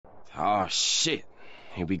Oh shit.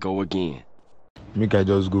 Here we go again. Make I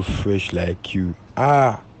just go fresh like you.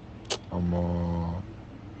 I'm all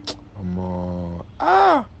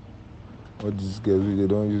these girls, they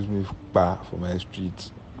don't use me for my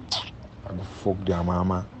street. I go fuck their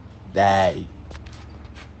mama. Die.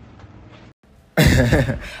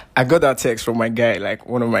 I got that text from my guy, like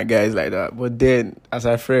one of my guys like that. But then, as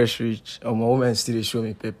I fresh reach, my woman still dey show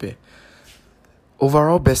me Pepe.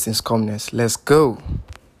 Overall best in scumness. Let's go.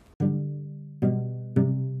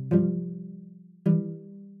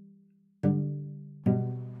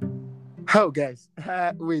 Oh, guys.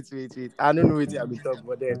 Wait. I don't know what I'll be talking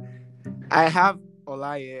about then. I have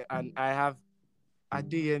Ola here and I have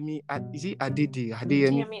Adeyemi. Is it Adede?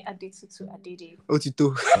 Adeyemi? Adeyemi Adetutu Adede.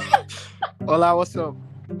 Otito. Ola, what's up?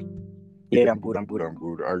 Yeah, I'm good. How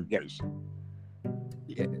are you guys?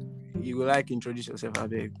 Yeah. You would like introduce yourself, I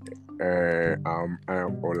beg.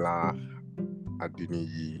 I'm Ola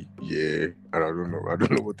Adeniyi. Yeah, and I don't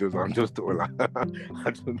know what else. I'm just Ola.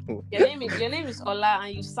 I don't know. Your name is Ola,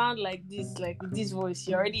 and you sound like this, like with this voice.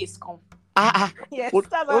 You're already a scum. Yes, What?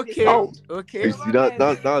 that's how Okay. they sound. Okay. You see, that's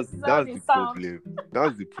Sound the sound. problem.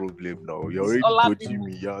 That's the problem now. You're already Ola coaching people.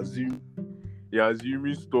 me. You're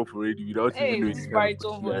assuming stuff already without Hey, even knowing this the kind of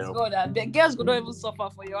baritone person I voice, am. God, the girls go don't even suffer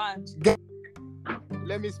for your hand.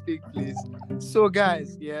 Let me speak, please. So,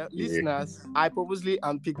 guys, listeners, I purposely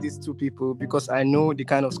unpicked these two people because I know the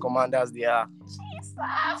kind of commanders they are.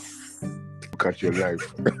 Jesus. Look at your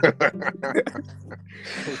life.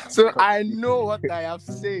 So I know what I have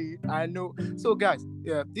said. I know. So, guys,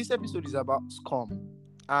 this episode is about scum.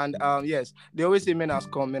 And yes, they always say men are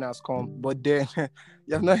scum, but then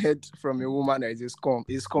you have not heard from a woman that is a scum.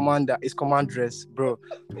 It's commandress, bro.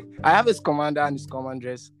 I have a commander and his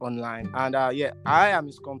commandress online, and I am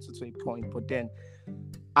a scum to a point. But then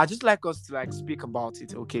I just like us to like speak about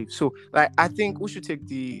it. Okay, so like I think we should take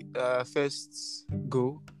the first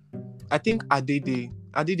go. I think Adede,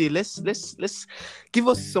 let's give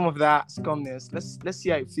us some of that scumness. Let's see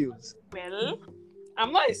how it feels. Well,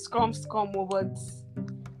 I'm not a scum, but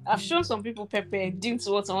I've shown some people Pepe due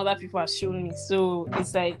to what some other people have shown me. So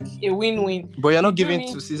it's like a win-win. But you're not You giving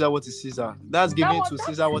mean- to Caesar what is Caesar. That's giving to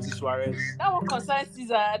Caesar what is Suarez. That one concerns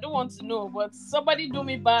Caesar. I don't want to know, but somebody do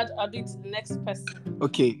me bad, I'll do it to the next person.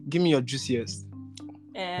 Okay, give me your juiciest.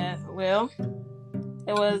 Well,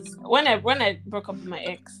 it was when I broke up with my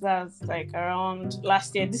ex. That was like around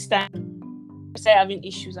last year. This time I started having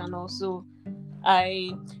issues, and also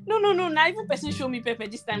no. Not even person show me Pepe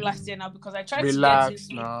this time last year now because I tried Relax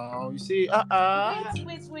to get now. You see, Wait.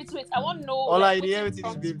 I want to know. All like, I hear what with this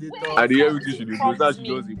prompted- baby wait, talk. I didn't what everything should do. prompted That's me-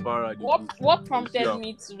 just a para. What prompted Yeah.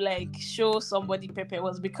 me to like show somebody Pepe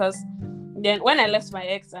was because then when I left my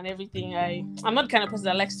ex and everything, I'm not the kind of person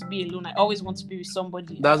that likes to be alone. I always want to be with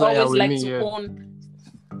somebody. That's I why you're always with like me, to yeah. own.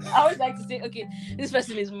 I always like to say, okay, this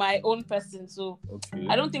person is my own person. So Okay.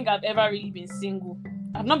 I don't think I've ever really been single.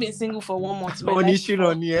 I've not been single for 1 month. in my life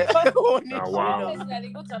Onishiro before. here. Wow. Person that they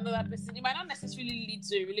go to another person, it might not necessarily lead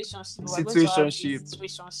to a relationship. But Situationship.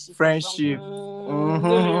 Situationship. Friendship.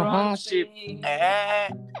 Ship.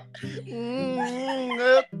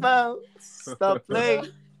 Stop playing.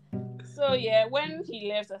 So yeah, when he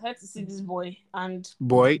left, I had to see this boy and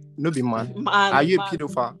Boy, no be man. man. Are you a man.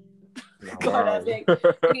 pedophile? God, I beg.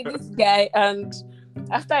 Okay, this guy, and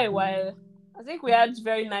after a while, I think we had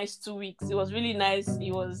very nice 2 weeks. It was really nice.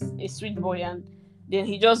 He was a sweet boy, and then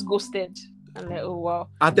he just ghosted. I'm like, oh wow.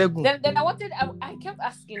 Ategun. Then I kept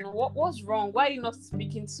asking, what's wrong? Why are you not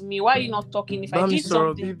speaking to me? Why are you not talking? If I Bami did sorrow,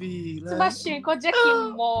 something, baby. Sebastian, go check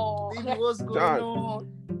him more. Baby, what's going Dad.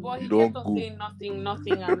 on? But he Don't kept on go. saying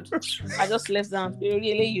nothing, and I just left them.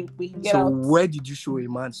 Really, you get So out. where did you show a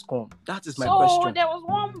man scum? That is my So question. there was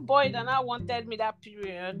one boy that I wanted me that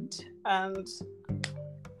period, and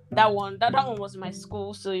that one was my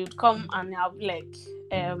school. So you'd come and I'll be like,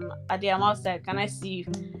 Adi, I'm outside. Can I see you?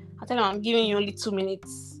 I tell him I'm giving you only 2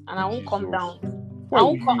 minutes, and I won't come Jesus. down. Why I would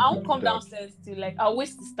won't you come. I do won't come that? downstairs till like I'll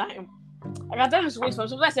waste his time. Like I tell him to wait for him.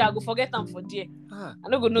 Sometimes I say I go forget him for there. Ah. I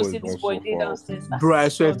don't go no Boy, see this don't boy suffer. dey downstairs. Bro, I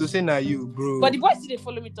swear to say now you, bro. But the boy still dey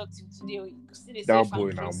follow me talk till today. Oh, you go still dey say That fine boy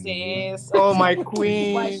na princess. Oh my But I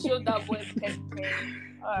queen. showed that boy Pepe.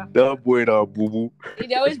 That boy na boo boo.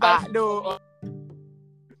 He always buy food no. for me.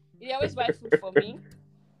 He always buy food for me.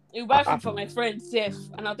 He will buy food for my friend Seth,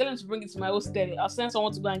 and I'll tell him to bring it to my hostel. I'll send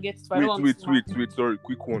someone to go and get it. If I don't want to. Wait. Sorry,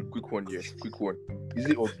 quick one. Yeah, quick one. Is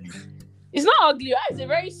it ugly? It's not ugly. Right? It's a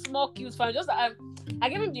very small, cute fan. Just that I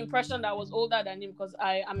gave him the impression that I was older than him because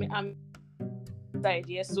I'm that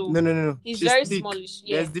idea. So No. he's She's very thick. smallish.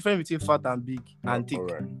 Yeah. There's difference between fat and big and thick. All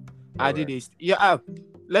right. I did it. Yeah.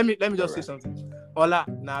 Let me just say Alright. something. Ola,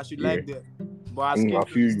 nah, I should like that. But our skin I tone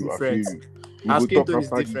feel is you. different. We Our go skin talk tone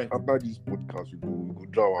is after different. after this podcast. We go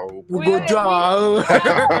draw our own. We go draw our own.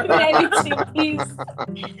 Don't do anything, please.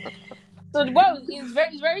 So the boy he's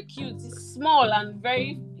very cute. He's small and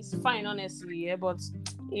he's fine, honestly. Yeah, but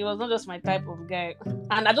he was not just my type of guy.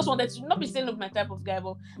 And I just wanted to not be saying not my type of guy,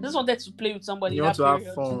 but I just wanted to play with somebody. You that want to have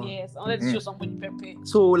period. fun. Yes, I wanted to show somebody Pepe.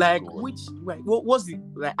 So like, God. what was the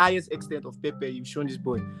like highest extent of pepper you've shown this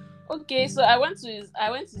boy? Okay, so I went to his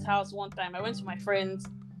house one time. I went to my friends,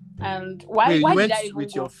 and why Wait, you did went I even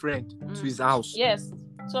with go? your friend to his house? Yes,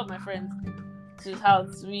 two of my friends to his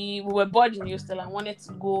house. We were bored in Houston and wanted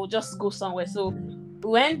to go somewhere. So we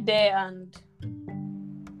went there, and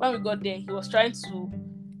when we got there, he was trying to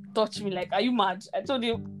touch me. Like, are you mad? I told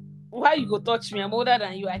him, why you go touch me? I'm older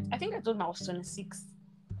than you. I think I told him I was 26,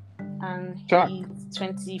 and he's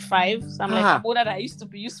 25. So I'm like, I'm older than I used to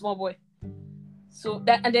be. You small boy. So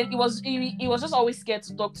that, and then he was just always scared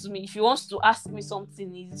to talk to me. If he wants to ask me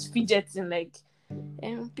something, he's fidgeting like,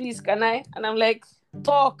 please, can I? And I'm like,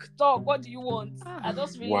 talk. What do you want? I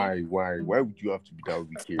just really. Why would you have to be that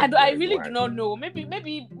wicked? I really do not know. Maybe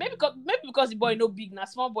because the boy no big now.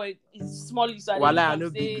 Small boy is small. So Well, I know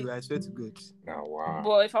big. I swear to God. Nah, wow.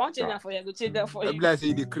 But if I want to change that for you, I go change that for you. I'm glad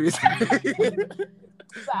say the crazy.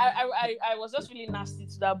 So I was just really nasty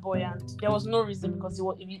to that boy, and there was no reason because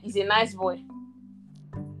he's a nice boy.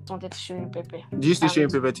 I wanted to show him Pepe. Do you still show him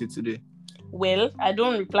Pepe till today? Well, I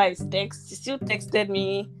don't reply his text. He still texted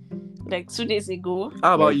me like 2 days ago.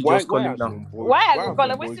 How about you just call him now? Why I go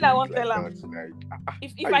call him? Wait till I won't tell him.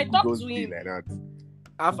 If I talk to him, like that?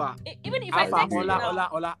 Alpha, even if I text him now,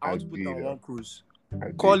 Ola, I want to put on one cruise.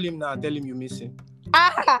 Call him now. Tell him you miss him.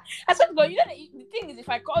 I said, but you know the thing is, if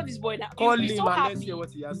I call this boy now, Call he'll be him so and happy. let's hear what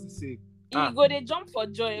he has to say. He go they jump for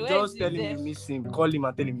joy. Just tell him you miss him. Call him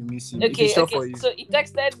and tell him you miss him. Okay. For you. So he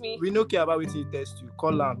texted me. We don't care about what he text you.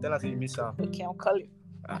 Call him. Tell us you miss him. Okay, I'll call him.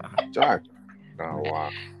 Jack. Nah, wow.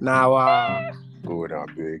 Now, Go that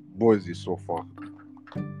big. Boys is so far.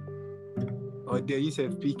 or there you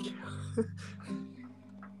said peak.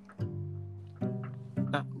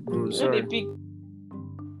 Bro, So sorry. they pick.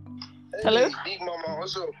 Hello? Big Mama,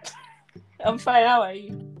 what's up? I'm fine. How are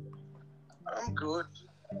you? I'm good.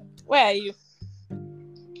 Where are you?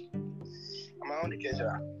 I'm on the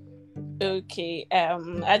Keja. Okay.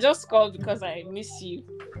 I just called because I miss you.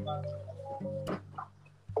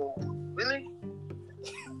 Oh, really?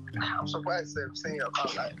 I'm surprised they're saying your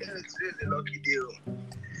account. Like, it's really a lucky deal.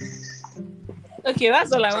 Okay,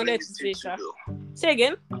 that's all I wanted to say, sir. Say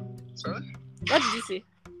again. Sorry? What did you say?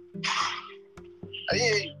 I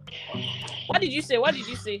hear you. What did you say?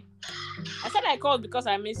 I said I called because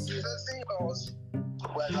I miss you. Just saying I was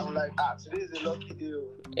surprised. I'm like, today is a lucky deal.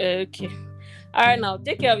 Okay. All right, now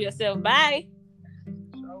take care of yourself. Bye.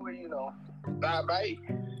 So, you know. Bye.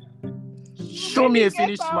 Show me a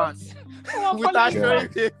finished match. Without showing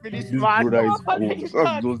me a finished This match. brother is Oh, cool. my That's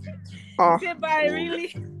God. just Say bye,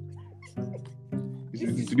 really?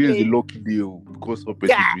 Today is a lucky deal because of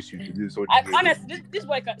person miss you. Today is such a day. Honestly, this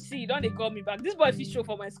boy can see. Don't they call me back? This boy fit show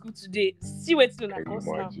for my school today. See what's doing Can at you course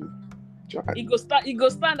now. imagine? Jack, He go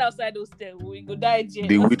stand outside hostel. He go die jail.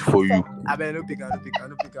 they wait for you. I better no pick.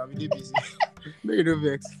 I'm really busy. No, you don't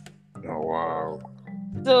vex. Oh, wow.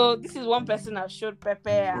 So this is one person I've showed Pepe.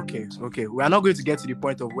 And... Okay. We are not going to get to the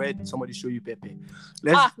point of where somebody show you Pepe.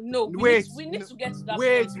 Let's No. We need to get to that.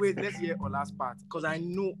 wait. point. Let's hear Ola's part because I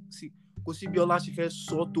know. See, Ola, she first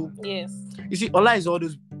saw to. Yes. You see, Ola is all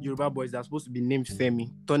those Yoruba boys that are supposed to be named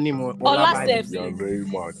Femi. Turn him on Ola by Sef You are very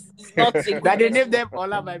mad. is not a that they good named them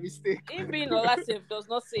Ola by mistake. person. Him being Ola Sef does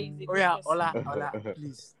not say he's a Oh good yeah, person. Ola,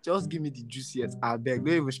 please, just give me the juiciest. I beg,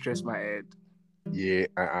 don't even stress my head. Yeah,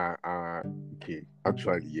 okay.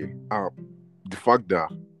 Actually, yeah. The fact that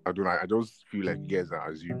I just feel like you guys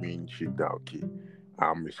are assuming shit that okay,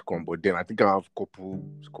 it's scum. But then I think I have a couple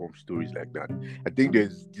scum stories like that. I think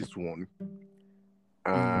there's this one.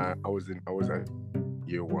 I was at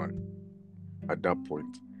year one at that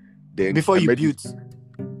point. Then Before I you met built, this-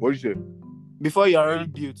 what did you say? before you already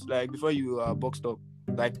built, like before you boxed up,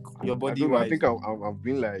 like your I body don't know. I wise. think I've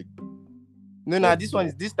been like, No,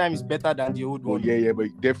 this time is better than the old oh one. yeah, but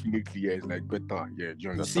definitely it's like better. Yeah, do you You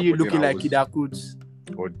understand? see you But then looking I like was- Ida Kuds.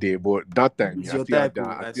 or day, but that time It's I your still type, had oh,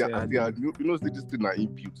 that. I I still swear. had, you know, this thing are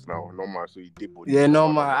imputes now, normal. So it did, but Yeah, it's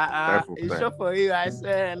normal. type of It's time. sure for you. I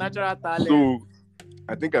swear, natural talent. So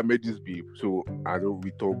I think I met this babe. So I know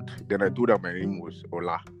we talked. Then I told her my name was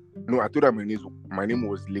Ola. No, I told her my name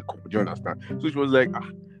was Leko. Do you understand? So she was like,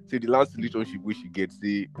 say the last relationship where she gets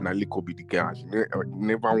say na Leko be the guy. She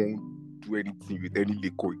never want do anything with any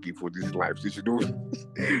liquor again for this life. So she don't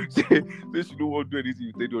say she don't want to do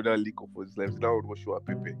anything with any other liquor for this life. So that would what she was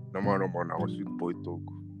Pepe. No more now. Sweet boy talk.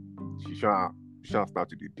 She shall start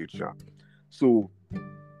to the date. So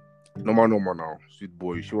no more now. Sweet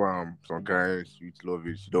boy. She want some kind of sweet love.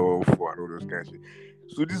 She don't for and all those kind of shit.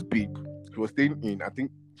 So this babe, she was staying in. I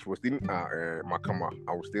think she was staying at Makama.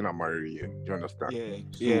 I was staying at Maria. Do you understand?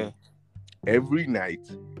 Yeah. Every night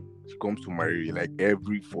she comes to Maria, like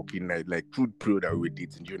every fucking night, like through the period that we were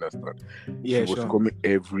dating. Do you understand? Yeah, She was sure. coming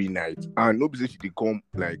every night, and nobody say she did come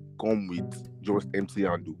with just empty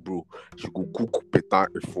hand, bro. She could cook better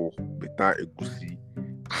better egusi,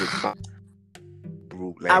 better,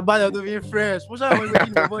 bro. Like, About to be fresh. What's up?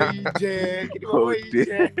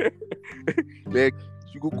 like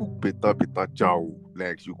she could cook better chow.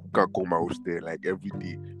 Like she could come out there like every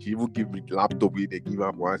day. She even give me the laptop where they give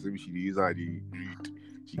her for her. Say she use her the read.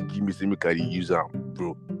 She give me some kind of use her,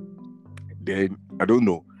 bro. Then I don't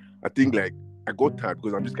know. I think like I got tired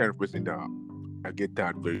because I'm this kind of person that I get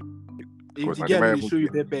tired very. If the girl will show you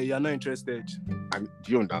Pepe, you're not interested. And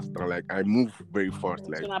do you understand? Like I move very fast.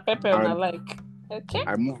 Like So Pepe and like. Okay.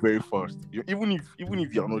 I move very fast. Even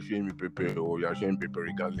if you're not showing me paper or you're showing paper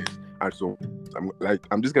regardless. And so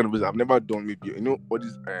I'm this kind of person. I've never done maybe all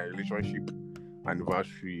this relationship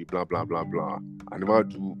anniversary, blah blah blah blah. I never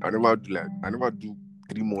do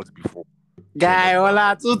 3 months before. Guy,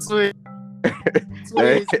 hola, tutu.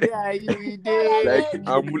 Like, Like,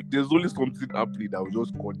 there's only something happening that will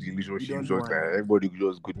just cut the relationship. don't Just do like everybody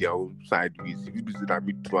will just go their own sideways. If you say that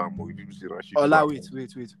me drama, or if you say that shit. Hola, wait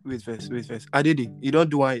first. Adede, you don't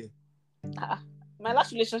do one yet. My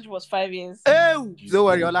last relationship was 5 years. Hey, don't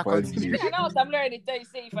worry, Hola, 5 continue. years. I know what I'm already tell you.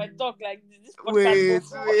 Say if I talk like this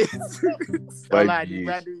podcast Wait. Hola, I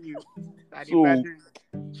value you.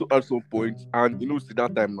 So at some point, and see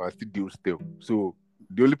that time I still deal still. So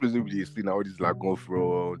the only place we see now is like on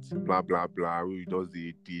front, blah blah blah. Who does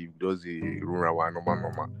the team, does the rural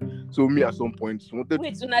normal. So me at some point wanted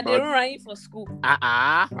Wait, so now they run for school.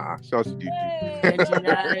 shout to the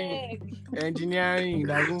Engineering,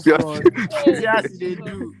 that's Yes. good. Yes, they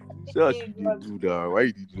do. shout to the do that. Why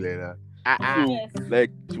you did you like that? So Yes.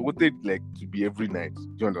 like she wanted like to be every night.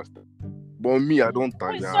 Do you understand? But me, I don't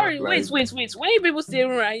Wait, think sorry, like, wait. When you people say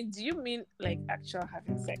run, do you mean like actual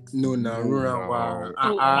having sex? No, rural.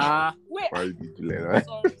 Wow. Wait. why you did you like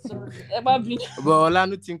that? Sorry. About me. But Hola,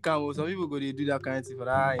 no think some people go they do that kind of thing for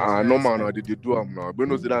that. No man, they do them now. But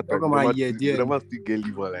no, see that time. Talk about They yeah. never still get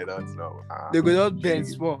liver like that now. They go just bend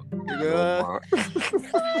small. They go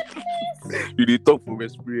You did talk from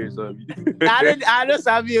experience, I mean. I don't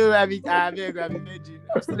have you. I'm virgin.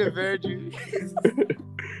 I'm still a virgin.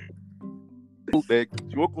 Like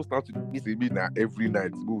she won't start to see me now every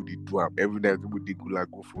night. We would do every night. We would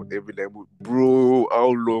go for every night. Bro, how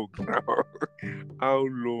long now? How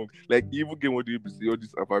long? Like even game what they say all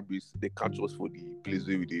this alpha base, they catch us for the place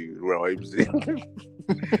where we the rural say.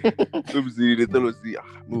 So they tell us we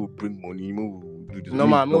will bring money, we will do this. No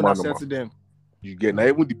man, no sell to them. You get now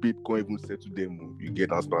even the babe can't even say to them. You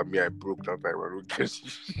get as for me, I broke that time. I don't get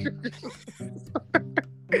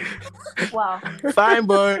Wow. Fine,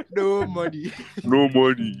 boy, no money. no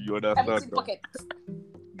money. You understand? Empty pocket.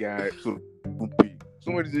 Guy, so pay.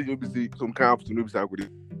 Somebody say you'll be say some kind of to say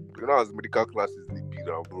as medical classes they be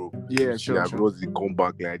now, bro. Yeah, I sure. because they come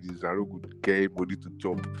back like this. I don't good get anybody to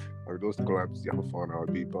chop. I just call and see how far now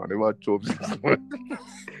babe. I never chop this one.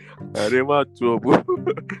 I never chop.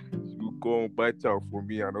 You come bite out for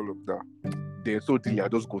me and all of that. Then suddenly I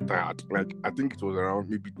just got tired. Like I think it was around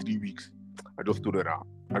maybe 3 weeks. I just told her that.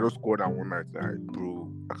 I just called her one night like, bro,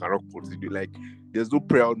 I cannot continue. Like, there's no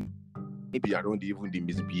prayer. Maybe I don't even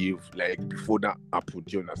misbehave like before that happened.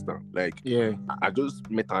 Do you understand? Like, Yeah. I just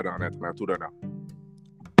met her that night and I told her that,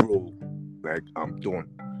 bro, like I'm done.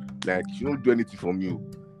 Like, she don't do anything for me.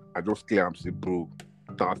 I just clear and say, bro,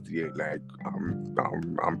 that's it. Like,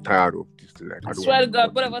 I'm tired of this. Like, I swear to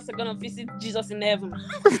God, both of us are gonna visit Jesus in heaven.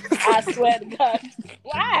 I swear to God.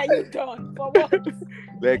 Why are you done? For what?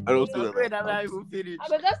 Like, I don't say Wait, that. I'm not even finished. I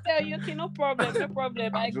will just tell you, okay, no problem.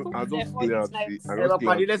 I I cooked just there for clear this and night. say, I just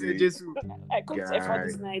clear and Let's say, Jesus. I cooked there for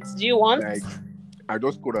this Guy. night. Do you want? like I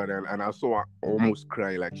just called her and I saw her almost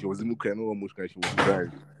cry. Like she was even crying, not almost crying, she was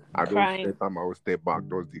crying. I don't Crying. every time I would step back,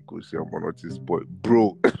 just the coach say I'm not this boy.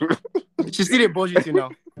 Bro. She's still a budget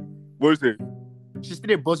now. What you say? She's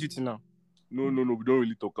still a budget now. No, we don't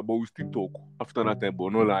really talk about we still talk after that time,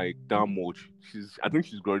 but not like that much. I think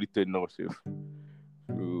she's graduated now, safe.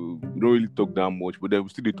 We don't really talk that much, but then we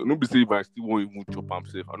still talk. Nobody say if I still want even chop am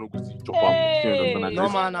safe. I don't go see chop am. Hey. No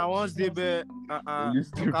man, I once they be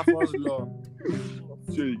Listen. Okafor's law.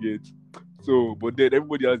 Sure you get. So, but then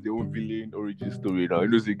everybody has their own villain origin story now. You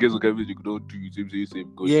know, say guess what Kevin you could not do you same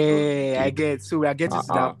because Yeah, I get. So we are getting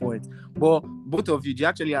to Uh-uh. that point. But both of you, do you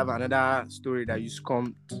actually have another story that you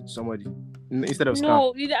scummed somebody instead of scam?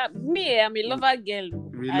 No, me, I'm a lover girl.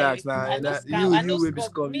 Relax, I nah. don't scam. You will be scam.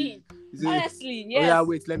 scum. Me, You say, honestly, oh yes. yeah,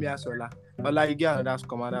 wait, let me ask Ola. Ola, you get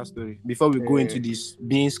another story before we go into this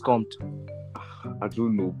being scummed. I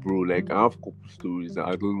don't know, bro. Like I have couple stories.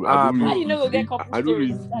 I don't know. Ah, I don't bro. know. How you know go get couple I don't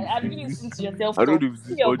know stories? if- I didn't listen to yourself. I don't talk. know if See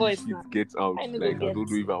this your all this voice shit now. gets out. I know Like go I don't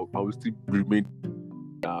know get. if I will still remain.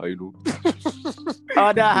 You know.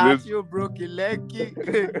 Other half Let's- you broke a leg.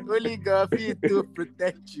 Only God fit to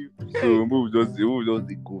protect you. So we'll just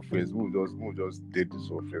go first. We'll just take this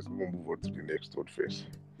one first. We'll move on to the next one first.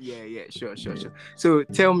 Yeah, sure. So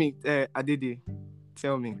tell me, Adede,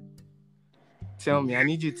 tell me. I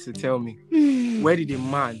need you to tell me, where did a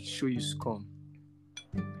man show you scum?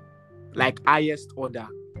 Like highest order.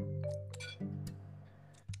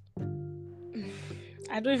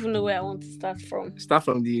 I don't even know where I want to start from. Start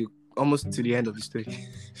from the almost to the end of the story.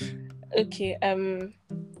 Okay,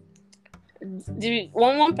 the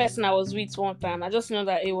one person I was with one time, I just know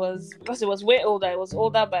that it was because it was way older. It was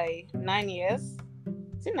older by 9 years.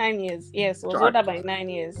 Is it 9 years? Yes, it was older by 9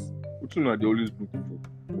 years. Which one are they always looking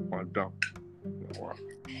for? Up and down. Wow.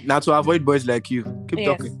 Now to avoid boys like you, keep Yes.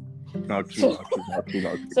 talking. Not true.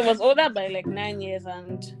 So it was older by like 9 years,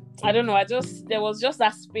 and I don't know. There was just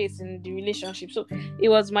that space in the relationship. So it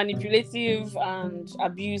was manipulative and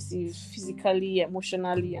abusive, physically,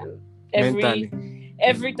 emotionally, and Mentally.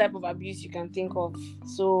 every type of abuse you can think of.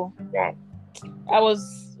 So Wow. it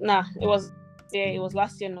was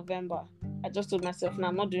last year November. I just told myself,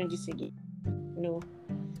 I'm not doing this again. No.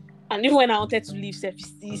 And even when I wanted to leave,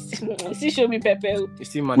 he still showed me pepper. You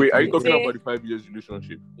still Wait, are you manipulate. talking Say- about the 5 years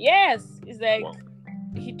relationship? Yes, it's like Wow.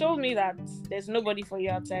 he told me that there's nobody for you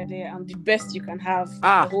outside there. I'm the best you can have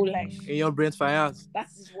Ah. your whole life. In your brain fires. That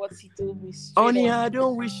is what he told me. straight Honey, up. I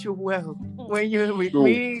don't wish you well when you're with No.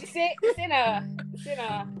 me. He say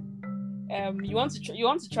you want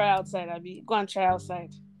to try outside, Abi? Go and try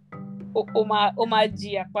outside. Oma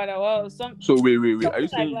G Akpada. Well, So wait. Are you Something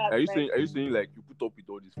saying like that, are you saying like you put up with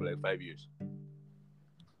all this for like 5 years?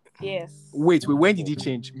 yes. Wait, when did he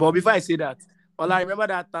change? But before I say that, Ola, remember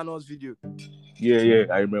that Thanos video? Yeah,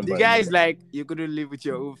 I remember. The guy is like, you couldn't live with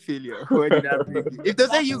your own failure. Where did that bring you? If they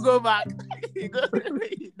say you go back, you go.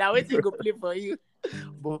 Now wait till you go play for you.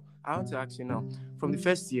 But I want to ask you now, from the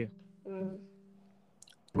first year, Mm.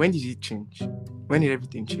 when did it change? When did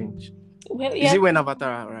everything change? Well, Is yeah. it when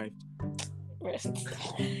Avatar arrived? Rest.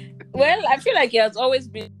 Well, I feel like it has always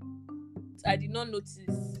been. I did not notice.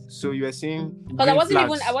 So you were saying Because I green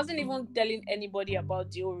wasn't even telling anybody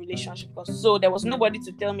about the whole relationship. Because so there was nobody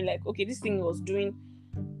to tell me like, okay, this thing he was doing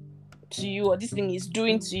to you or this thing he's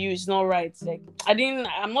doing to you is not right. Like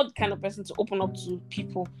I'm not the kind of person to open up to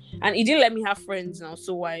people, and he didn't let me have friends now.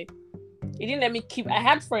 So why? He didn't let me I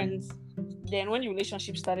had friends. Then when the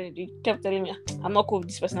relationship started, he kept telling me, I'm not cool with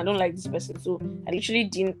this person. I don't like this person. So I literally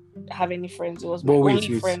didn't have any friends. It was my But only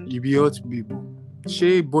wait, friend. you be hot people.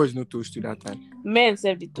 She boys no toast to that time. Men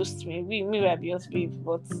self they toast me. Me were abuse babe,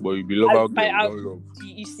 but But you be lover I- girl, I- don't love.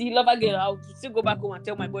 you see, lover girl, I'll still go back home and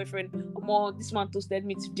tell my boyfriend, this man toasted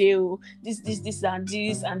me today. Oh, this and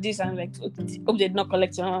this and this. And like, hope they did not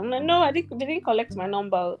collect your number. I'm like, no, they didn't collect my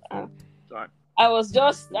number. Sorry. I was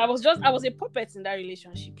a puppet in that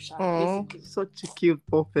relationship, Oh, basically. such a cute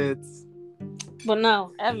puppet. But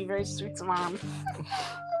now I have a very sweet man,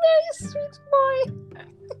 very sweet boy.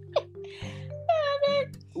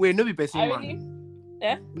 Wait, no be person I man.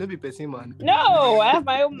 really, No be person man. no, I have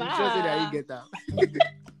my own You man. sure say that you get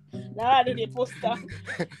that. Now I need a poster.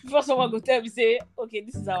 Before someone go tell me, say, okay,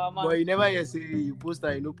 this is our man. But you never hear say you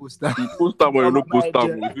poster, you no poster. You post time or you no Oh my post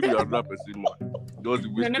time, God. if you be another person, man. Just No, waste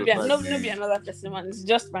no, your be, time. no, be another person, man. It's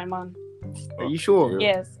just my man. Are you sure? Yeah.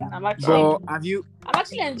 Yes, and I'm actually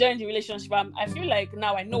But enjoying the relationship. I feel like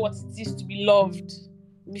now I know what it is to be loved.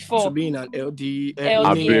 Before, to be in an LD, LD.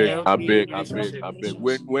 I relationship. beg.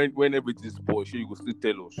 When everything is spoiled, sure you go still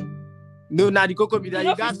tell us. No, now the cocoa be You that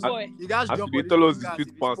know you guys, fit spoil. you guys As jump you on tell us this the podcast street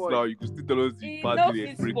if it's pass spoiled. now, you can still tell us the You bad know thing fit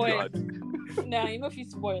and break spoil. your heart. Nah, you know if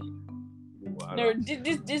it's spoiled. Wow. No,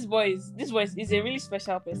 this boy is a really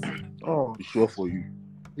special person. Oh, It's sure for you.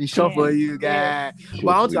 it's sure for you, guy. Yes. Sure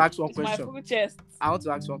But I want for to you. ask one It's my question. full chest. I want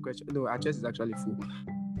to ask one question. No, our chest is actually full.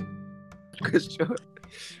 Question.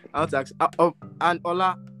 I want to ask. And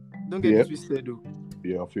Ola, don't get Yeah. this twisted though.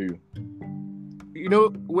 Yeah, I feel you. You know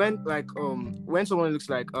when when someone looks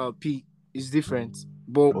like P is different,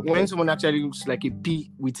 but Okay. when someone actually looks like a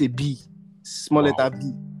P with a B, small Wow. letter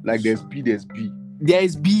B, Like there's P, there's B. there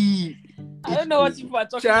is B. I don't know what people are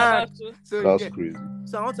talking Child. about. Too. So, That's yeah. crazy.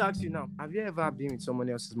 So I want to ask you now: have you ever been with someone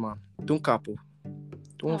else's man? Don't capo.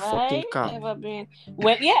 Don't Have fucking I cap. ever been?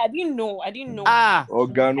 Well, yeah, I didn't know. Ah.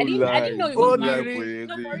 Organo I didn't know he Oh, was really? married.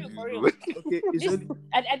 No, for real. Okay. It's This, only...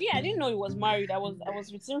 I didn't know he was married. I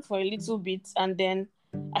was with him for a little bit, and then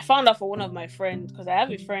I found out for one of my friends because I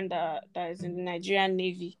have a friend that is in the Nigerian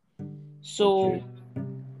Navy. So Okay.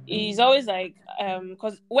 he's always like,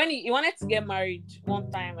 because when he wanted to get married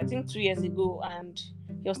one time, I think 2 years ago, and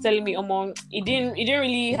he was telling me, he didn't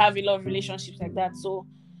really have a lot of relationships like that, so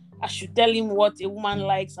I should tell him what a woman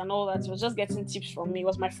likes and all that. He was just getting tips from me. He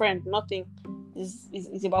was my friend, nothing.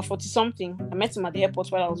 He's about 40 something. I met him at the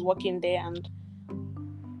airport while I was working there, and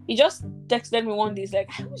he just texted me one day. He's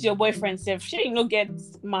like, "Who's your boyfriend, Sef? Sure, you no get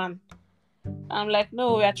man." I'm like,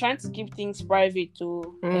 "No, we are trying to keep things private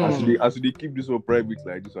too." As they keep this one private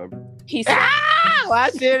like this, He said, Why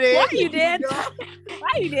why you there?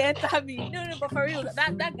 Why you there, Tabby? No, but for real,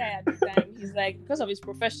 that guy at the time, he's like, because of his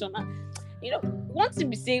profession, one thing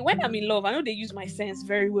be say, when I'm in love, I know they use my sense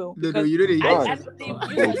very well. No, you know they I don't think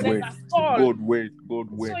they use my sense at all. God wait.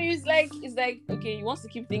 So he's like, okay, he wants to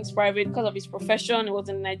keep things private because of his profession. He was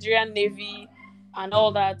in the Nigerian Navy and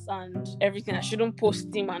all that and everything. I shouldn't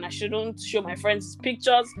post him and I shouldn't show my friends his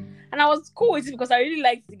pictures. And I was cool with it because I really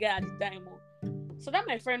liked the guy at the time. So that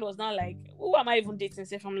my friend was now like, who am I even dating?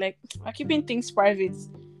 So I'm like, we're keeping things private.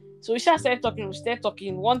 So we started talking.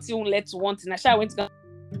 One thing led to one thing. I went to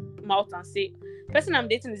come out and say, the person I'm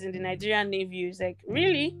dating is in the Nigerian Navy. He's like,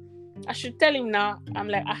 really? I should tell him now. I'm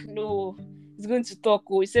like, no, he's going to talk.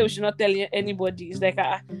 He said we should not tell anybody. He's like,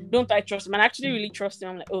 don't I trust him? And I actually really trust him.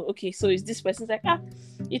 I'm like, oh, okay. So is this person? He's like,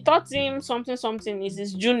 he taught him something. Is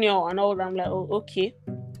his junior and all that. I'm like, oh, okay.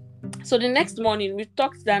 So the next morning we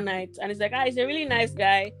talked that night, and he's like, he's a really nice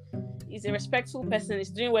guy. He's a respectful person. He's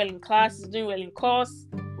doing well in class. He's doing well in course.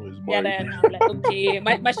 Yeah, then I'm like, okay.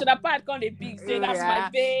 My shoulder pad can't be big, saying that's my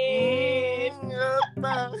babe.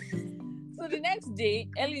 So the next day,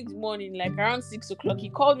 early in the morning, like around 6 o'clock, he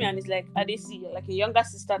called me and he's like, Adesi, you're like a younger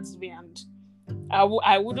sister to me, and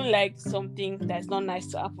I wouldn't like something that's not nice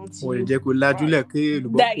to happen to you.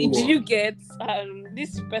 That did you get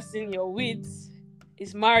this person you're with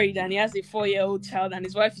is married and he has a 4-year-old child and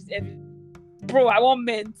his wife is bro, I want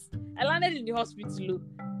men. I landed in the hospital.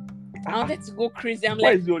 I wanted to go crazy. I'm why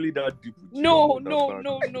like, is it only that deep? no,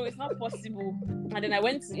 it's not possible. And then I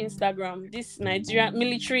went to Instagram, this Nigerian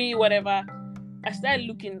military, whatever. I started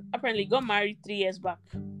looking. Apparently, got married 3 years back.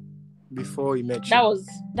 Before he met you.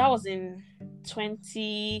 That was in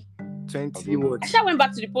 20. 20 what? I went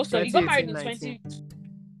back to the post. He got married in 20.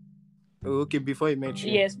 Oh, okay, before he met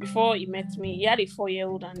you. Yes, before he met me. He had a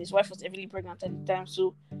 4-year-old and his wife was heavily pregnant at the time.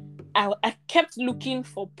 So I kept looking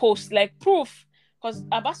for posts, like proof. Because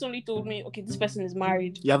Abbas only told me, okay, this person is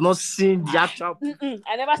married. You have not seen the actual.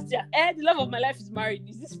 I never see. The love of my life is married.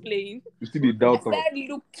 Is this playing? You still the doubt.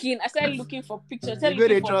 I started looking for pictures. You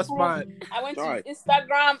got a trust man. I went to his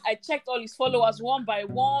Instagram. I checked all his followers one by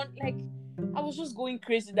one. Like, I was just going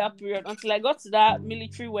crazy that period until I got to that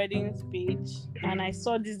military weddings page and I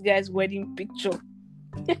saw this guy's wedding picture.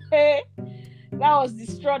 That was the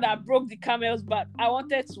straw that broke the camel's back. I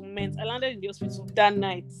wanted to mend. I landed in the hospital that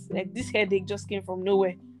night. Like, this headache just came from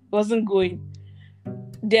nowhere. It wasn't going.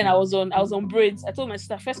 Then I was on braids. I told my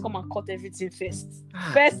sister, first come and cut everything first.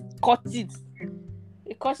 First cut it.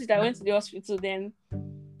 They cut it. I went to the hospital. Then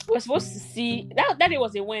we were supposed to see that day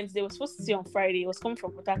was a Wednesday. We were supposed to see on Friday. It was coming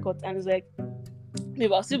from Port Harcourt, and it's like,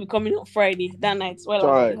 maybe I'll still be coming on Friday that night while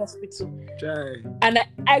I was in the hospital. And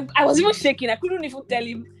I was even shaking. I couldn't even tell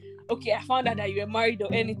him, okay, I found out that you were married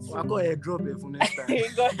or anything. I'll go ahead, drop it for next time.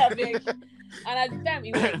 And at the time,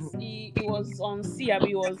 he was on sea.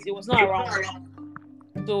 He was not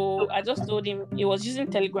around. So I just told him, he was using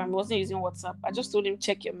Telegram. He wasn't using WhatsApp. I just told him,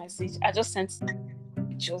 check your message. I just sent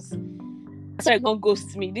pictures. So he don't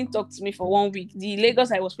ghost me. He didn't talk to me for 1 week. The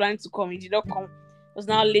Lagos I was planning to come, he did not come. It was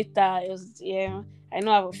now later. It was, I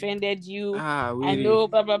know I've offended you. Really? I know,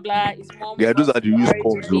 blah, blah, blah. His mom. Yeah, those are the use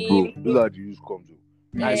comes, bro. Those are the use comes.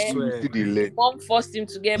 I swear. His mom forced him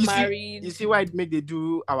to get married. You see why it make they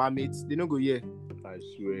do our mates? They don't go here. I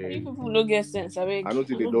swear. People don't get sense. I don't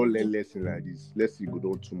think they don't learn lesson like this. Let's see, go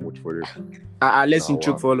down too much for them. Lesson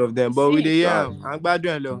choke for all of them. But with the I'm glad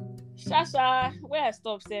you're alone. Shasha, where I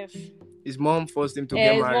stop, Seth? His mom forced him to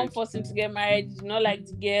get married. His mom forced him to get married. You not like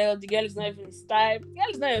the girl. The girl is not even his type. The girl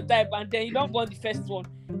is not your type, and then you don't want the first one.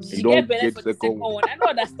 She get better for the second one. I don't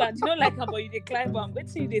understand. You don't like her, but you they climb her. Wait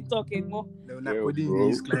till they talk anymore. No, not putting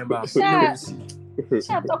his climb her. She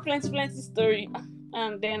talk plenty story,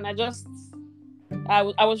 and then I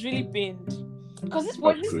was really pained because this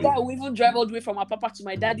guy will even drive all the way from my papa to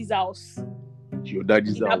my daddy's house. Your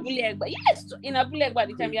daddy's in house. Abule Egba. Yes, in Abule Egba at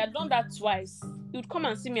the time. He had done that twice. He would come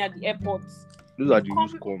and see me at the airport. Those are the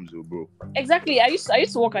rules comes, bro. Exactly. I used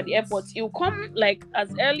to work at the airport. He would come like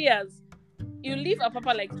as early as you leave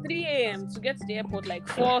Apapa like 3 a.m. to get to the airport like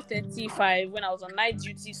 4:35 when I was on night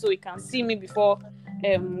duty, so he can see me before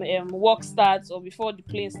work starts or before the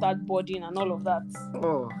plane starts boarding and all of that.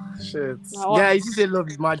 Oh shit. Now, Guys, you say love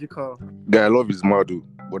is magical. Guy, love is mad, though.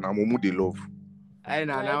 But now Momo they love. I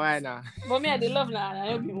know, now I know. But me, I dey love now. I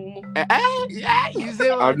don't be mumu. Yeah, you say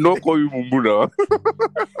I what? not call you Momo now.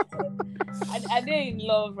 I dey in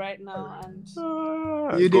love right now, and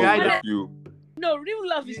You dey God hide will that. help you. no, real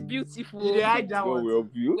love is beautiful. You dey hide that God one. will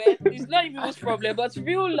help you. Well, it's not even people's problem, but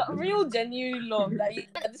real genuine love that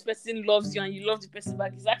this person loves you and you love the person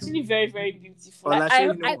back is actually very, very beautiful. Well, Like,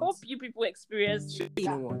 actually, you know I what? hope you people experience You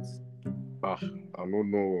that. know what? I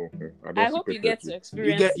don't know. I hope you get to You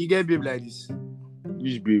experience. get babe like this.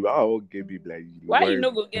 Which babe? I will get babe like you. Why you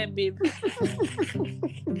no go get babe?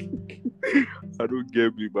 I don't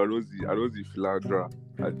get babe. I don't see philandra.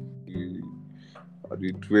 I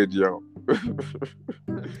did trade you.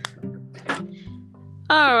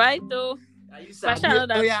 All right, though. Fasha, I know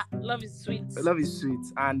that Oh yeah, love is sweet. love is sweet,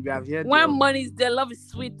 and we have heard. When money is there, love is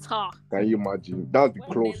sweeter. Can you imagine? That's the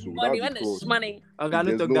When close. there's So money, that's when the there's close. money. Okay, no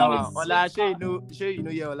There's talk no that way. one. Ola, sure you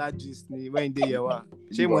know your Ola gist ni when they here wa.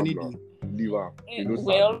 Shey money dey. Leave her. You know,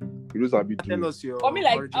 Well, you know, Sabi Tell do. us your for me,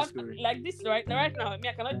 like origin story. like this right now, me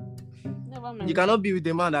I cannot. Never mind. You cannot be with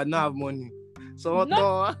a man that don't have money. So what?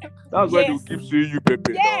 That's why they Yes. will keep saying you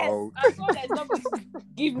Pepe Yes, now. and someone that is not going to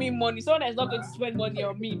give me money, someone that is not going to spend money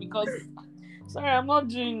on me because, sorry, I'm not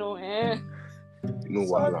doing no. You know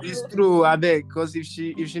Sorry. what? It's true, I beg. Because if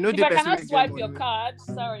she know If the I person cannot wey swipe get your money, card,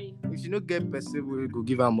 sorry. if she no get person wey go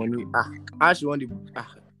give her money, how she want the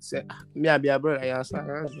say me I be her brother, you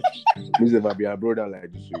understand? Please never be a brother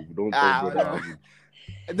like this. So you don't talk brother. no.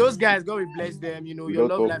 Those guys, God will bless them. You know, We your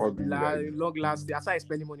don't love talk life will be ugly like long lasting. That's why I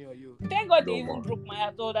spending money on you. Thank God they No, even man. broke my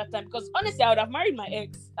heart all that time because honestly, I would have married my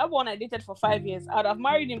ex. That one I dated for 5 years. I would have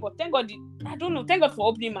married him, but thank God, I don't know. Thank God for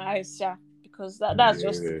opening my eyes, Sha, because that's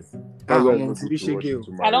just. That's Ah, why man, it's to not be good to rush shaggy.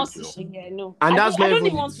 into I don't marriage, see yo. shit. I know. And I that's don't, I not don't even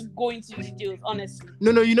even want to go into details, honestly.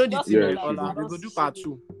 No, you know the Just thing. know, Yeah, like, Ola, I we don't go do see part shaggy.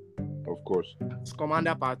 2. Of course. It's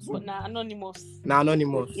Commander part 2. But now anonymous. Now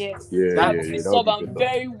anonymous. Yes. Yeah, That yeah, will yeah, solve that would them be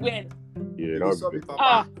better. very well. Yeah, They that solve would it, be better.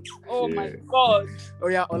 Papa. Oh my Yeah. God. Oh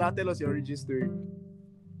yeah, Ola, tell us your origin story.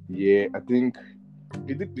 Yeah, I think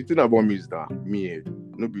the thing about me is that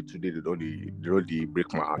no be today they don't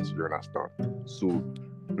break my heart. You understand? So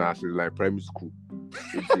now since like primary school,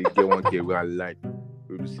 if they get one girl where I like,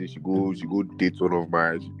 maybe say she go date one of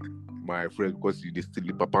my friends because they still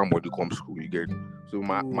the papa money come school. You get so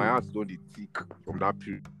my heart don't dey thick from that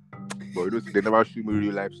period. But you know they never show me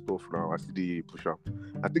real life stuff now. I see the push up.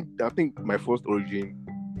 I think my first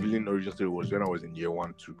villain origin story was when I was in year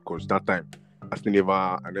 1, 2, because that time I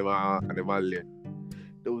never learned.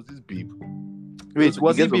 There was this babe. Wait,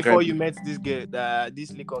 was You it get some before kind you met this girl,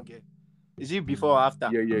 this Lincoln girl? Is it before or after?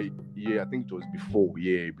 Yeah. I think it was before.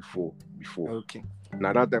 Yeah, before. Okay.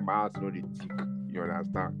 Now that time my heart not the tick. You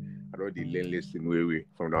understand? I know the learn lesson way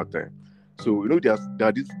from that time. So you know there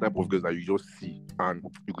are this type of girls that you just see and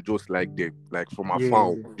you could just like them, like from afar.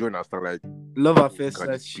 Yeah. Do you understand? Like, Love at first look at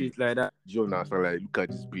sight this shit babe. like that. Do you understand? Like, look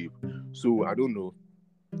at this babe. So I don't know.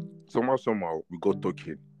 Somehow we got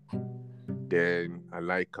talking. Then I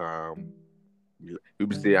like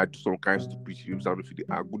people say I do some kind of stupid shit.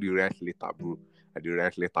 I go the write letter, bro. I do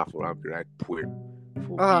write letter for her, write poem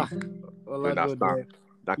for babe. Well, You understand?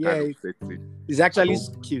 That kind of setting. It's actually I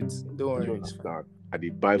cute. Don't Do you worry. understand? I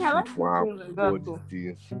did buy Yeah, I food like for things her, like that all too.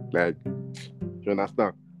 these things. Like, do you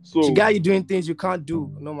understand? So She got you doing things you can't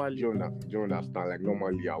do do normally. you understand? Like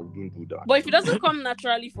normally I wouldn't do that. But if it doesn't come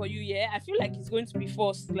naturally for you, yeah, I feel like it's going to be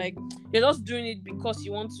forced. Like you're just doing it because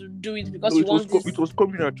you want to do it because No, you want this. it was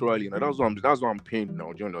coming naturally. Now that's what I'm paying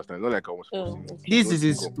now. Do you understand? It's not like I was Oh, forcing it. okay. This It is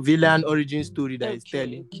his just come. villain origin story that he's Okay,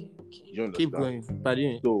 telling. okay. Do you understand? Keep going.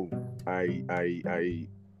 Pardon. So I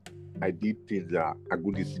did things that I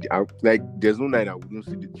couldn't see. Like there's no night I wouldn't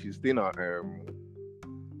see. She's staying at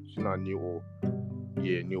New.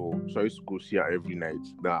 So I used to go see her every night.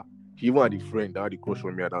 That he even had a friend that had a crush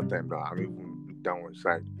on me at that time. That I don't even look down on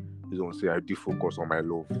side. He's gonna say I did focus on my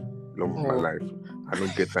love of my life. I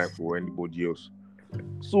don't get time for anybody else.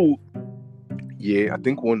 So yeah, I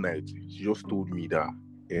think one night she just told me that.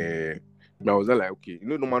 I was like, okay, you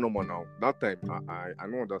know, no man now. That time I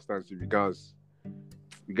don't understand. So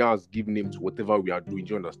we guys give name to whatever we are doing. Do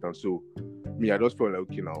you understand? So me, I just felt like,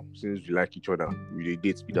 okay, now since we like each other, we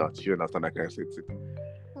date with that. You understand that kind of setting.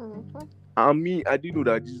 Mm-hmm. And me, I didn't know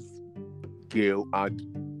that this girl had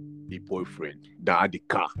a boyfriend that had a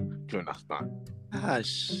car. Do you understand?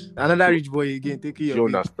 Gosh, another rich boy again. Take Do your you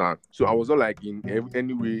babe. understand? So I was not like in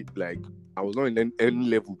any way, like I was not in any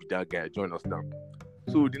level with that guy. Do you understand?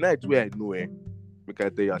 So the night where I know make I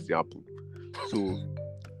tell you as it happened. So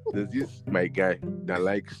there's this my guy that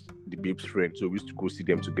likes the babe's friend. So we used to go see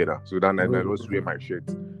them together. So that night I just wear my shirt.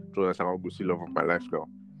 So that's how I'll go see love of my life now.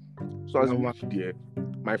 So as we reach there,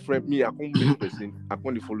 my friend, me, I can't meet the person, I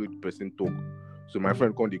can't follow the person talk. So my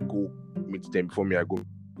friend can't go meet them before me. I go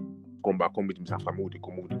come back, come meet him. Say,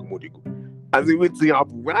 they go. As he wait to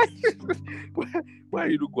happen, why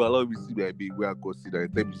you don't go allow me see my baby where I go see that?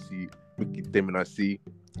 Let me see, make it them and I see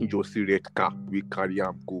he just see red car, we carry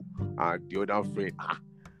him go, and the other friend.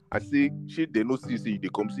 I say, shit, they no see they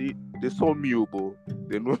come see, they saw me, but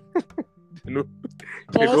they know, they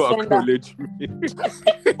don't acknowledge me.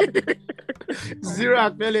 Zero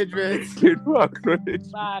acknowledgement. They don't acknowledge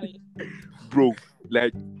Sorry. bro.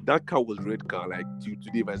 Like that car was red car. Like till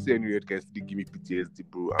today, if I see any red car, still give me PTSD,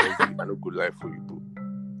 bro. I don't go lie for you, bro.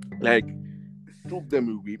 Like drop them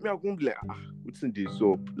away. Me, I'm gonna be like, what's in this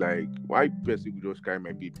up? Like, why person would just carry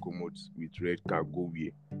my babe come out with red car go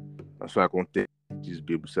away? That's why I can't tell this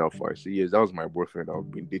babe self. I say, yes, that was my boyfriend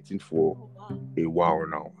I've been dating for a while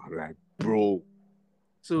now. I'm like, bro.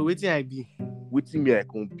 So waiting I be. Waiting me I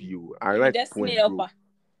can't be you. I write Destiny poem, bro. helper.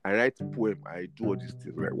 I write poem. I do all these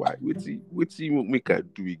things. Like, why? Waiting make I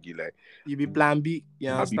do again. Like, You be plan B. You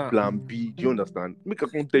I be understand? plan B. Do you understand? Make I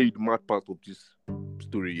can't tell you the mad part of this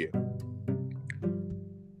story here.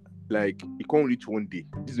 Like, it can't reach one day.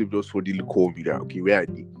 This is just for the call me that okay, where I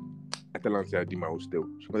did. I tell her say I did my hostel.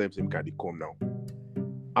 She can't tell me make I come now.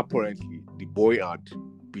 Apparently, the boy had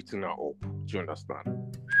beaten her up. Do you understand?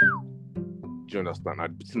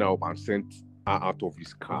 I'd beaten her up and sent her out of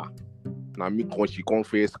his car. Now me she come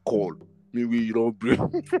first call. Me you don't bring.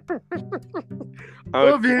 And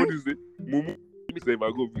what is it? Mumu me say if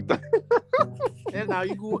I go with her. Yes, now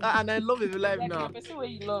you go and I love it live Like now. the person where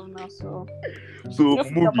you love now, so So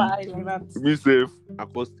just movie. stop her eye like that. Me say I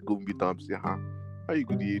first go meet her say how you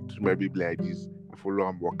go to my baby like this? I follow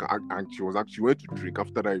her work and she went to drink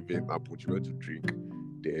after that event happened. She went to drink.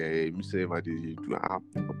 Then me say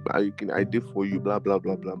I did for you blah blah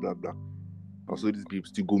blah blah blah blah. And so these people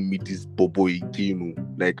still go meet this bobo again, you know,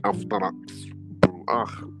 like after that, bro.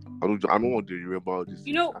 I don't want to remember all this.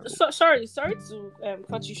 You know, sorry to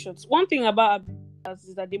cut you short. One thing about us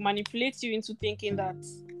is that they manipulate you into thinking that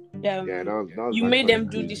that was you made them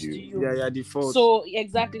actually do this to crazy. you. Yeah, default. So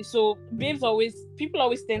exactly. So people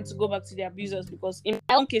always tend to go back to the abusers because in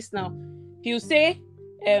my own case now, he'll say,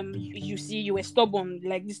 you see, you were stubborn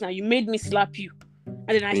like this now. You made me slap you.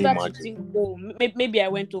 And then I start to think, oh, maybe I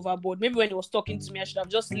went overboard. Maybe when he was talking to me, I should have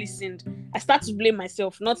just listened. I start to blame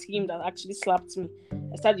myself, not him that actually slapped me.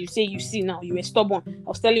 I started to say, you see now, you were stubborn. I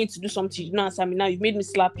was telling you to do something, you didn't answer me. Now you made me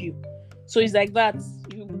slap you. So it's like that.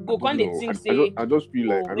 You go on the thing, say, I just feel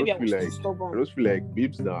like maybe I was too stubborn. I just feel like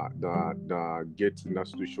babes that get in that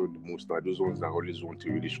situation the most are those ones that always want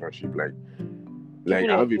a relationship. Like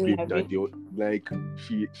I have a babe that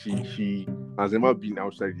she has never been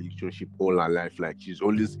outside the relationship all her life. Like she's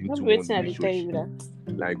always into one relationship.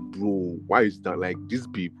 Like bro, why is that? Like this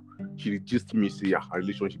babe, she just me say her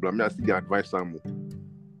relationship. I mean, I see the advice her more.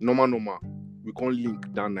 Normal. We can't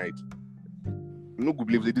link that night. You know, go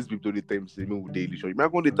believe that this babe told the time say me with the relationship.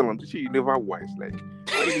 I'm going to tell them she never wise. Like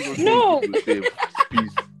why do you just want to save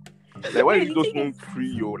peace? Like why you just want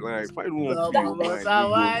free your life? Why don't want free your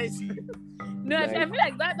life? No, I feel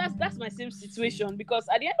like that's my same situation because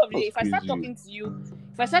at the end of the day, if I start talking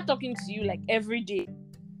to you like every day,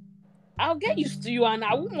 I'll get used to you and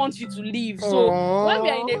I won't want you to leave. So when we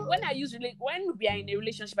are in a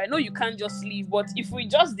relationship, I know you can't just leave. But if we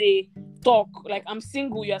just talk, like I'm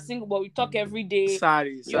single, you're single, but we talk every day.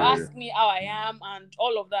 Sorry. You ask me how I am and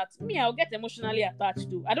all of that. Me, I'll get emotionally attached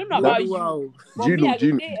to. I don't know about you. Gino,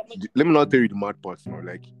 let me not tell you the mad part now.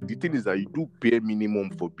 Like the thing is that you do bare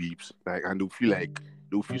minimum for babes, like, and they'll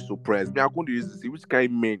feel surprised. Me, I can't see which kind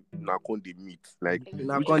of men I can't meet. Like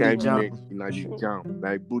which kind of men in a jam.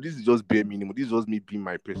 Like bro, this is just bare minimum. This is just me being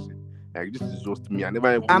my person. Like this is just me. I'm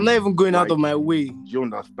not even going out of my way. Do you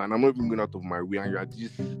understand? I'm not even going out of my way, and you're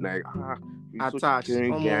just like you're attached. Such a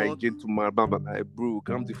caring guy, gentleman, blah blah. Like bro,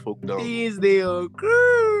 calm the fuck down. Things they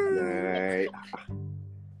occur. Like,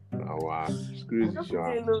 wow, it's crazy.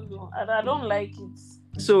 I don't like it.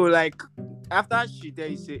 So like after she tell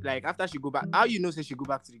you say like after she go back, how you know say she go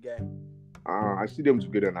back to the guy? I see them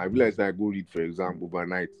together and I realize that I go read for exam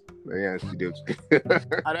overnight. Yeah, I see them together.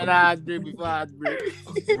 I don't know heartbreak before heartbreak.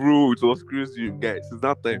 Bro, it was crazy, guys. Since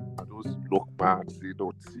that time, I just look back, say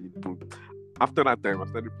don't see, bro. after that time, I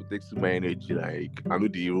started protecting my energy. Like, I know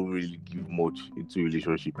they don't really give much into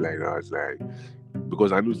relationship like that. It's like,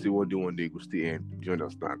 because I know say one day go stay in. Do you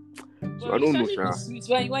understand? So I don't know, Sha.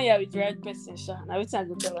 When you're with the right person, Sha. Now which I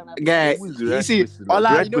go tell her. Guy, Who is the you right see, person? Ola,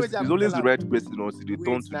 The right you know what person I'm is always the telling right person until they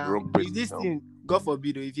turn to the wrong If person. this now. thing, God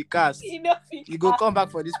forbid, if you cast, You know, you go come back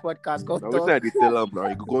for this podcast. Go Now, which talk. time they tell them now?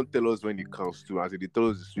 You go and tell us when it counts too. As in, they tell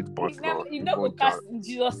us the sweet part now. you know, go Go cast down. in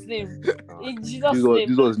Jesus' name. In Jesus' Jesus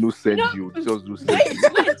name. no send know- you. Jesus no send Wait,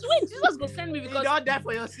 you. Jesus go send me You because don't die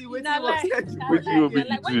for your sin. Wait Nah, till what's like, said. nah, Wait till you like, make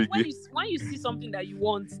like, it when, to when again. you see something that you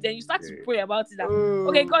want, then you start to Yeah. pray about it. That, Oh.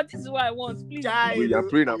 okay, God, this is what I want. Please. Child. Wait, you're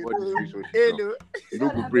praying about this relationship. now. Hello. You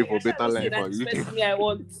don't go God, pray I for beg, I better shall not say life. that and this you person me I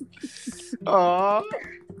want. Oh.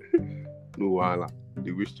 no wahala.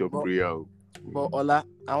 They waste your But- prayer. Oh. But Ola,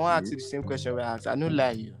 I want to ask you the same question we asked. I no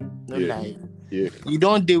lie you. No Yeah. lie. Yeah. You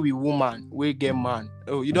don't deal with woman, we get man.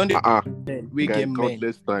 Oh, you don't deal with men, we Guy, get men.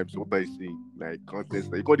 countless times. What I say, like countless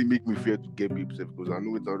times. You can't make me fear to get babes because I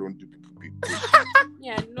know what I don't do. People.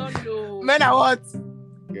 Yeah, no. Men are what?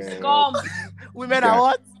 Yeah. Come. Women Yeah. are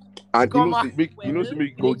what? And Come you know, on. say, make Well,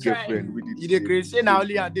 make they go try. girlfriend with it. You dey create say na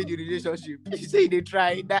only and dey the relationship. You say they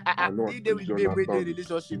try that I know, they dey with you babe with the understand.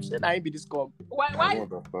 relationship. Say na him be this come. Why I why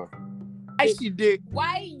don't understand. Why she dey?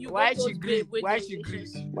 why you Why got she those gree? babe with Why the she gree?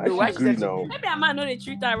 relationship? Why No, she why she gree said now? Maybe a man know they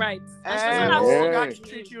treat her right. And she Eh, doesn't oh, have God to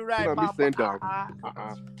treat you So right, now me papa. send down.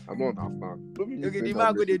 I don't understand. Don't make me Okay, send the down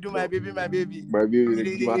man go dey message do now. my baby. My baby, You they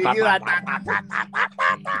dey- give her you ta- give ta- her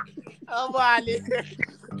ta- Oh, Ali.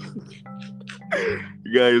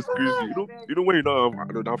 Yeah, it's crazy. You know when you don't have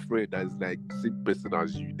another friend that's like same person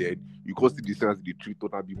as you, then you can see the sense they treat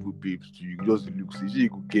other people babes to you. Just look, see, you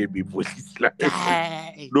could get me voices like.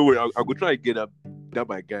 Guy. No way, I go try and get that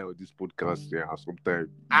my guy on this podcast. Yeah, sometime.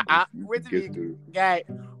 Wait till we guy,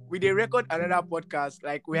 we dey record another podcast.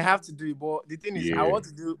 Like we have to do it, but the thing is, I Yeah. want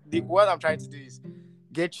to do what I'm trying to do is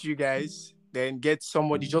get you guys, then get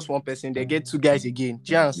somebody, just one person, then get two guys again.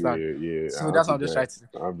 Do you understand? Yeah. So that's what I'm just trying to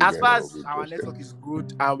do. As far as our network is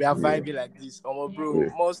good and we are Yeah. vibing like this, bro, Yeah.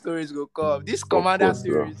 more stories go come. This Commander course,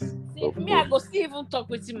 bro. series. See, Of me, I course. go still even talk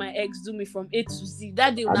with my ex do me from A to Z.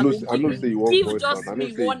 That day, I una know, go I know. Say you want give voice just out. I know.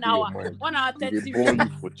 me Say 1 you hour, mind. 1 hour They 30 burn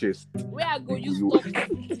minutes. you for chest. Where I go use You- talk to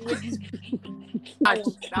people with this.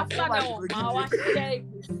 After that one, my wife share it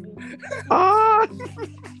with me. Ah,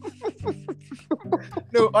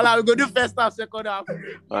 No, all I will go do first half, second half.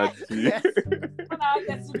 I see. 1 hour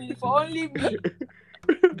 30 minutes for only me.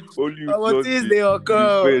 Only Our just things the- they the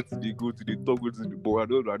occur. first they go to the talk with the boy. I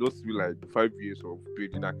don't know. I just feel like 5 years of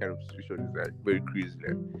being in that kind of situation is like very crazy.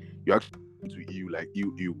 Like you actually to you like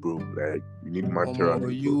you bro. Like you need man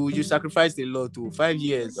therapy. You sacrificed a lot too. 5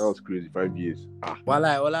 years. That was crazy. 5 years.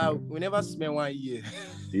 Voila, we never spent 1 year.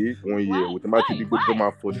 1 year Why? with the match Why? people come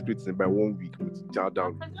out frustrating by 1 week with child My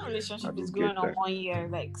down. present relationship I is don't going get on that. 1 year.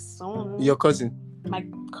 Like so. Your cousin. My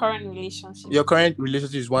current relationship. Your current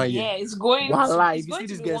relationship is 1 year. Yeah, it's going. Voila, it's if you going see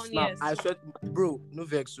to this be girl 1 snap, year. I swear, bro, no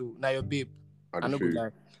vex so. Now your babe. I know good feel. lie.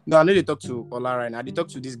 No, I know they talk to Ola right now. They talk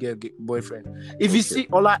to this girl boyfriend. If you see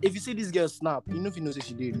Ola, if you see this girl snap, you know if you know say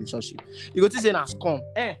she did a relationship. You go to say na scum.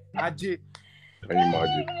 Ajay. Can you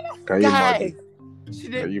imagine? Can you Guy, imagine? she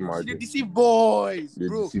Can you did imagine? deceive boys, They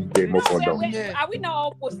bro. deceive them up and down. Yeah. Are we now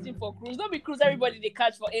all posting for cruise? Don't be cruise everybody they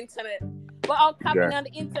catch for internet. But I'll coming Yeah. on the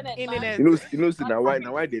internet. man. Internet. You know, see now why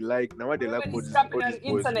they like Everybody's all these scrapping on boys the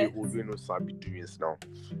internet. who do no sabi doings now.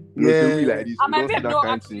 You know, say we like this, And we my don't see babe that don't kind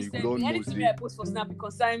of actually thing. You send don't me know. anything See, I post for Snap, it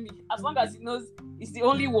concern me. As long as he knows it's the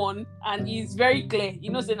only one and he's very clear. He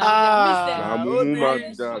knows that Nah, Ah, mumu okay. man I'm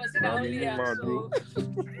be that. Nah, only mumu man, bro.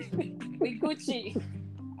 we Gucci.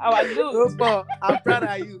 Our No, good. bro, I'm proud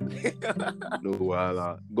of you. No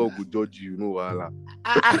wahala. God will judge you. No wahala.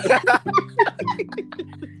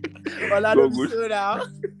 Ola Go don't be good. so now.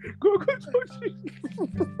 God will judge you.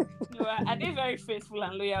 No, I did very faithful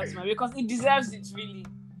and loyal to my because it deserves it really.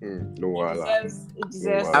 No It wahala.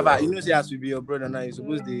 deserves No, Aba, you know say as we be your brother now, you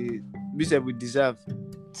supposed to be said we deserve.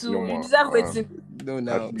 to No, you man. deserve waiting. No,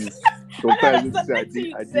 now. At least sometimes you say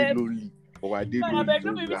Something I you did said. lonely or I did Man, I lonely. beg,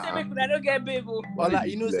 don't make me say make I don't get babe. Oh. Why Ola,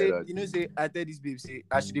 you you know do say, like that? I tell this babe say,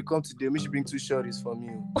 I should come today. We should bring 2 shorties for me.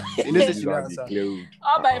 You know say she You don't are the answer. clear road.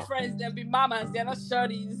 All my friends, they'll be mamas, they're not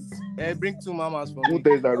shorties. Bring 2 mamas for Who me.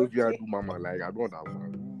 tells that if you do mama like I don't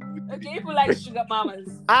understand. Okay, people like sugar mamas.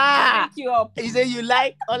 Ah, Link you up. you say you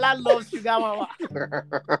like Ola loves sugar mama.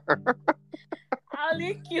 I'll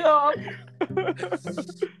link you up.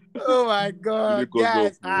 Oh my God, Link us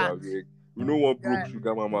guys. up, bro, I beg. We don't want broke Yeah.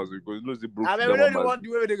 sugar mamas because you know the broke I mean, sugar we don't mamas. want the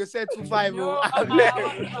way they go set 2-5. No,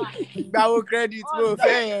 That will credit, bro.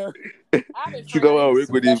 Fair. Sugar mama, we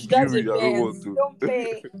go dey She does view it you. I don't want best. to. Don't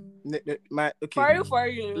play. Okay. For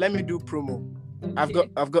you. Let me do promo. I've Okay.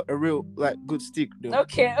 got a real like good stick though.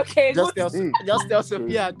 Okay. Just Good. tell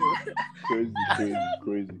Sophia though.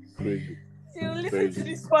 Crazy. You listen Crazy. to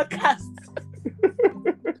this podcast.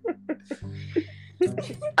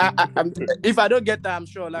 If I don't get her, I'm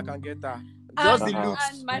sure I can get her. Just the looks.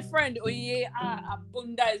 And my friend Oye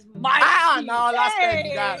Abunda is mighty. Now last time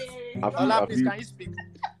you guys. I feel- Ola, I please, feel- can you speak?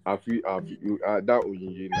 I feel that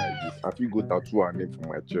Oyinye like this. I feel go tattoo her name for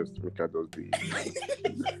my chest. Make I just do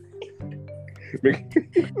it.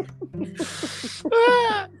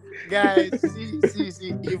 Guys, see.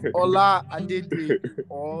 If Ola Adede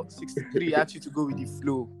or 63 ask you to go with the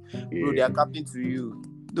flow, bro, they are capping to you.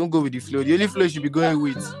 Don't go with the flow. The only flow you should be going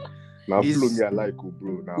with. Now Is- flow me I like oh,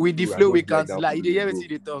 bro. Now With the flow, I flow just we like can't that lie. You flow, hear bro. what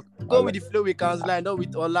they talk. Go with the flow we can't lie, not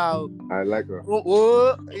with Ola. I like her.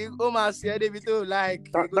 My see David like.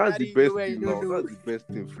 That's the best thing now. Know. That's the best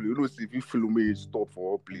thing. Flow. You know, see if you flow me stop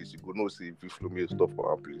for our place, you go know see if you flow me stop for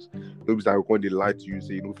our place. No be say I go come dey lie to you,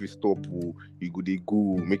 say you know if you stop, you go dey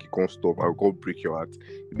go, make it come stop. I will come break your heart.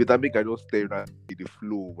 You better make I just stay right in the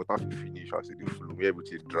flow, but after you finish, I say the flow, make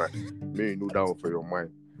everything dry. May you know that one for your mind.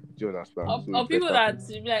 Do you understand? Of people better- that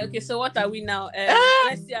be like, okay, so what are we now?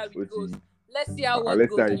 Let's see how it Wait goes. till- Let's see how it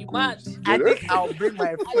let's see how goes. it You goes. mad? I think I'll bring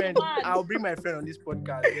my friend. mad? I'll bring my friend on this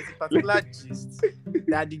podcast. There's a particular gist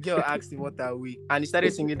that the girl asked him, "What are we?" And he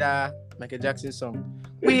started singing that Michael Jackson song.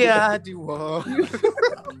 We are the world.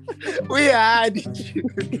 We are the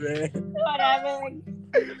children. Whatever.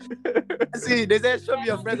 See, they said, "Show me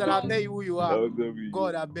your friends, and I'll tell you who you That are." was gonna be-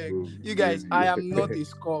 God, I beg Bro, you guys. crazy. I am not a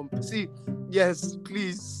scum. See, yes,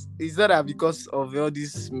 please. It's not that because of all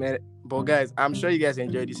this. But guys, I'm sure you guys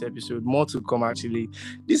enjoyed this episode. More to come actually.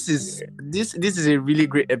 This is a really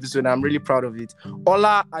great episode. I'm really proud of it.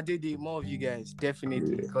 Ola Adede, more of you guys,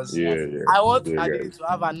 definitely. Because Yeah. I want Yeah, Adede guys. to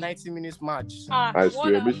have a 90 minutes match. I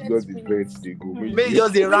swear, make she just the minutes. vent they go. Make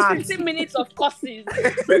just the rant. 15 minutes of courses. Make she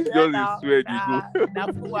just the swear they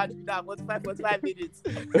That full watch that 45 minutes.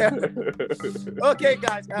 Okay,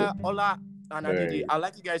 guys. Ola and Adede, Hey. I'd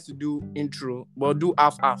like you guys to do intro, but do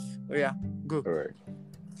half. Oh yeah, go. All right,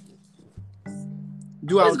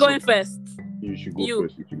 Do Who's outro. going first? you should go You.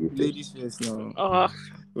 first. You should go first. Ladies first. No, Oh,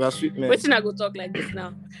 we are sweet men. waiting, I go talk like this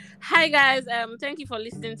now. Hi guys, thank you for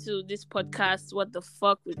listening to this podcast. What the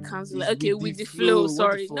fuck with Counselor? It's Okay, with with the the flow, flow. what the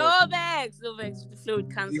Sorry, fuck? no vex with the flow with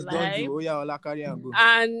It's Counselor. don't eh? do. Oh yeah, Ola, carry and go.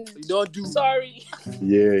 And You don't do. sorry,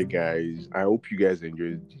 Yeah, guys. I hope you guys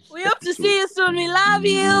enjoyed this. we hope to episode. see you soon. We love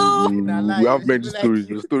you. Nah, We lie, have you many like- stories.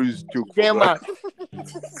 The stories joke. Yeah, man.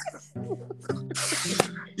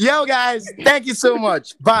 Yo, guys, thank you so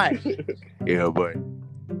much. Bye. Yeah, boy.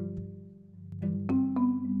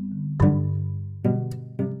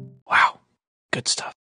 Wow. Good stuff.